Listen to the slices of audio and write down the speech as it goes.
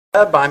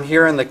I'm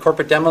here in the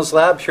Corporate Demos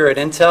Lab here at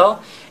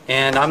Intel,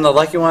 and I'm the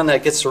lucky one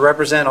that gets to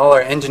represent all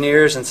our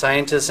engineers and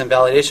scientists and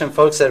validation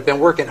folks that have been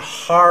working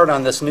hard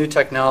on this new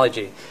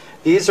technology.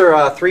 These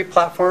are three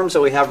platforms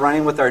that we have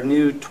running with our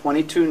new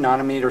 22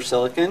 nanometer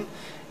silicon.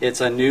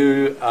 It's a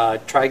new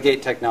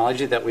Tri-Gate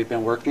technology that we've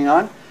been working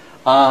on.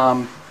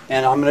 And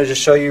I'm going to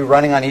just show you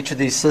running on each of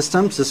these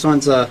systems. This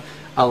one's a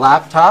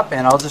laptop,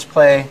 and I'll just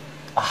play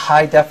a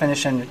high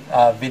definition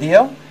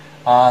video.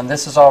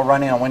 This is all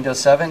running on Windows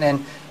 7,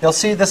 and you'll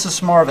see this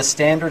is more of a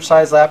standard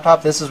size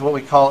laptop. This is what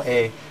we call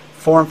a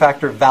form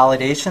factor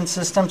validation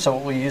system, so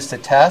what we use to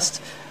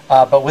test.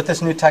 But with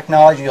this new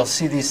technology, you'll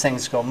see these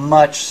things go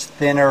much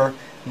thinner, and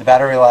the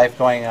battery life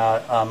going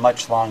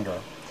much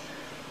longer.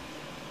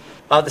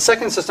 The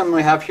second system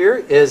we have here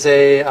is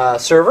a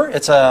server.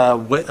 It's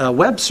a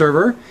web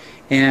server,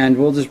 and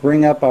we'll just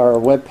bring up our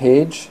web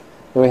page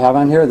that we have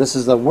on here. This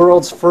is the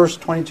world's first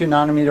 22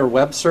 nanometer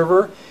web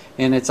server.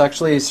 And it's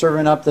actually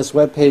serving up this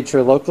web page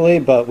here locally,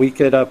 but we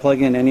could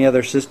plug in any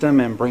other system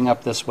and bring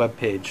up this web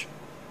page.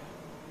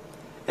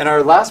 And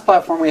our last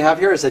platform we have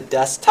here is a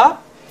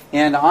desktop.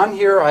 And on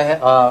here I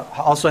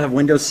also have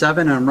Windows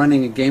 7, and I'm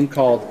running a game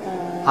called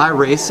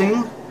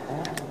iRacing.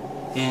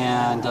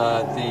 And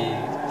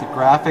the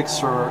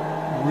graphics are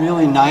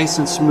really nice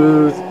and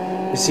smooth.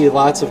 You see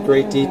lots of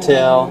great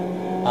detail.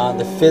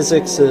 The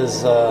physics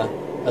is,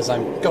 as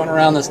I'm going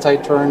around this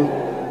tight turn,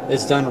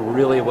 is done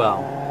really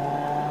well.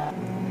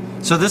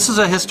 So this is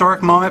a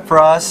historic moment for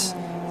us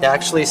to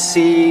actually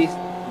see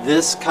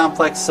this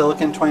complex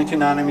silicon, 22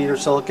 nanometer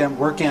silicon,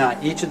 working on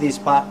each of these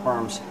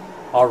platforms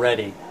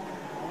already.